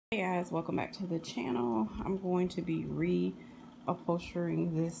Hey guys, welcome back to the channel. I'm going to be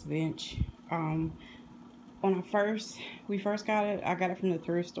reupholstering this bench. When we first got it, I got it from the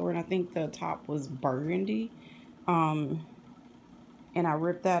thrift store, and I think the top was burgundy. And I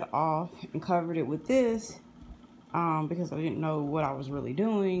ripped that off and covered it with this because I didn't know what I was really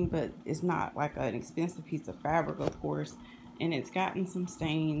doing, but it's not like an expensive piece of fabric, of course, and it's gotten some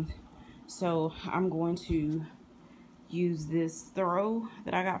stains. So I'm going to use this throw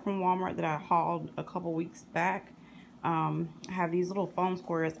that I got from Walmart that I hauled a couple weeks back. I have these little foam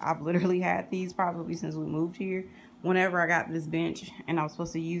squares. I've literally had these probably since we moved here. Whenever I got this bench and I was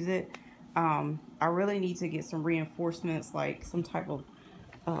supposed to use it, I really need to get some reinforcements, like some type of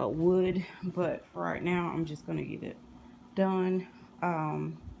wood, but for right now I'm just gonna get it done. I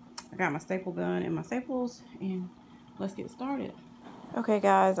got my staple gun and my staples, and let's get started. Okay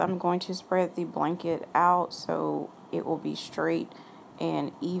guys, I'm going to spread the blanket out so it will be straight and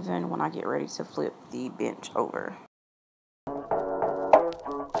even when I get ready to flip the bench over.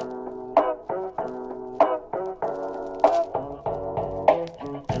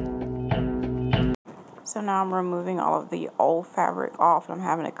 So now I'm removing all of the old fabric off, and I'm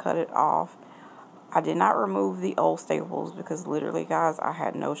having to cut it off. I did not remove the old staples because literally guys, I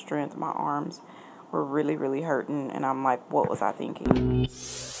had no strength. My arms were really hurting, and I'm like, what was I thinking?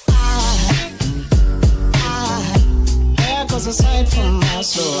 Goes aside from my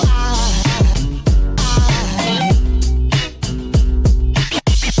soul.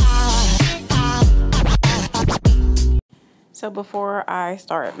 So before I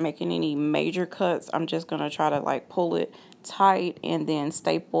start making any major cuts, I'm just gonna try to like pull it tight and then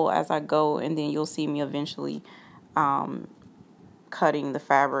staple as I go, and then you'll see me eventually cutting the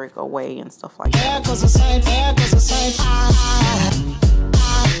fabric away and stuff like that. Now there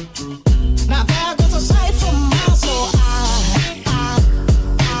goes a sight from my soul.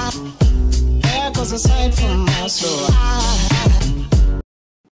 There goes a sight from my soul.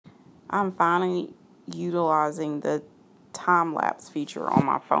 I'm finally utilizing the time-lapse feature on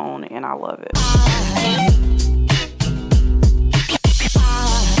my phone, and I love it.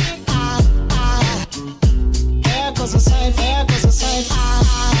 There goes a sight, there goes a sight.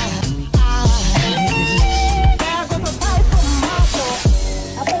 There goes a sight from my soul.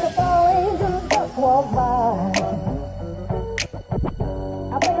 I think it's all angels just walk by.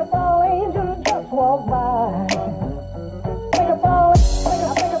 I think it's all angels just walk by. I think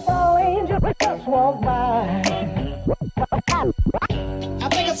it's all angels just walk by. I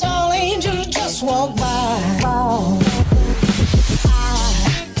think it's all angels just walk by.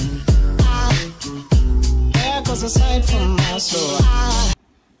 There goes a sight from my soul.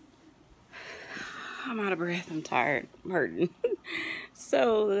 I'm out of breath. I'm tired. I'm hurting.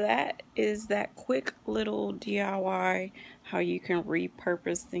 So that is that quick little DIY, how you can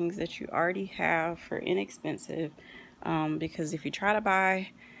repurpose things that you already have for inexpensive. Because if you try to buy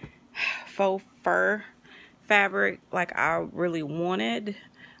faux fur fabric like I really wanted,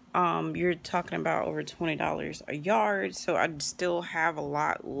 you're talking about over $20 a yard. So I still have a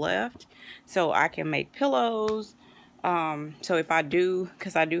lot left, so I can make pillows. So if I do,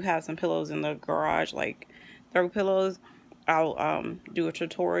 because I do have some pillows in the garage, like throw pillows, I'll do a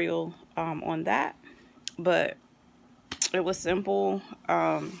tutorial on that. But it was simple.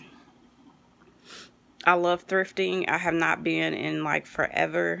 I love thrifting. I have not been in like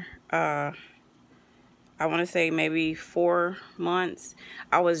forever. I want to say maybe 4 months.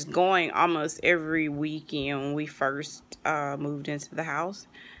 I was going almost every weekend when we first moved into the house,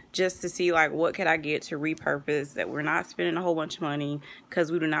 just to see like what could I get to repurpose that we're not spending a whole bunch of money,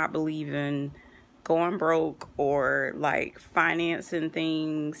 because we do not believe in going broke or like financing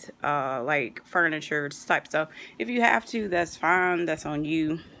things like furniture type stuff. If you have to, that's fine, that's on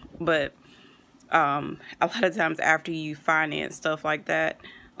you. But a lot of times after you finance stuff like that,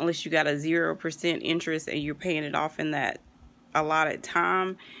 unless you got a 0% interest and you're paying it off in that allotted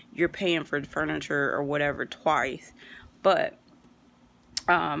time, you're paying for the furniture or whatever twice. But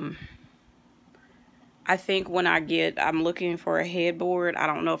I think when I'm looking for a headboard. I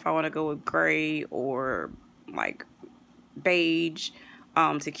don't know if I want to go with gray or like beige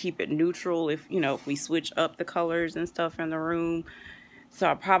to keep it neutral, if we switch up the colors and stuff in the room. So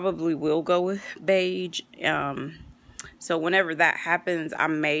I probably will go with beige. So whenever that happens, I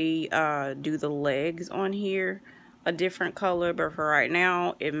may do the legs on here a different color, but for right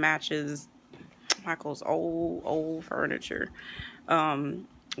now it matches Michael's old furniture.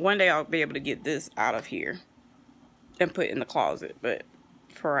 One day I'll be able to get this out of here and put in the closet, but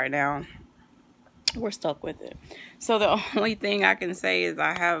for right now we're stuck with it. So the only thing I can say is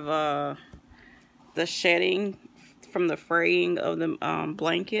I have the shedding from the fraying of the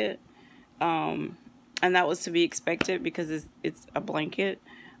blanket. And that was to be expected because it's a blanket.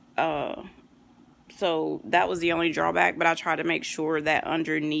 So that was the only drawback, but I tried to make sure that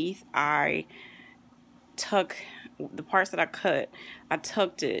underneath I tuck the parts that I cut, I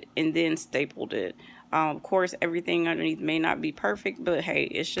tucked it and then stapled it. Of course, everything underneath may not be perfect, but hey,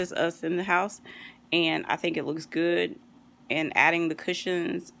 it's just us in the house, and I think it looks good. And adding the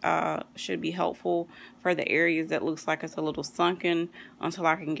cushions should be helpful for the areas that looks like it's a little sunken, until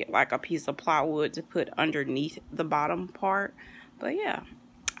I can get like a piece of plywood to put underneath the bottom part. But yeah,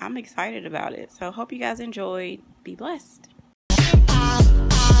 I'm excited about it. So hope you guys enjoyed. Be blessed.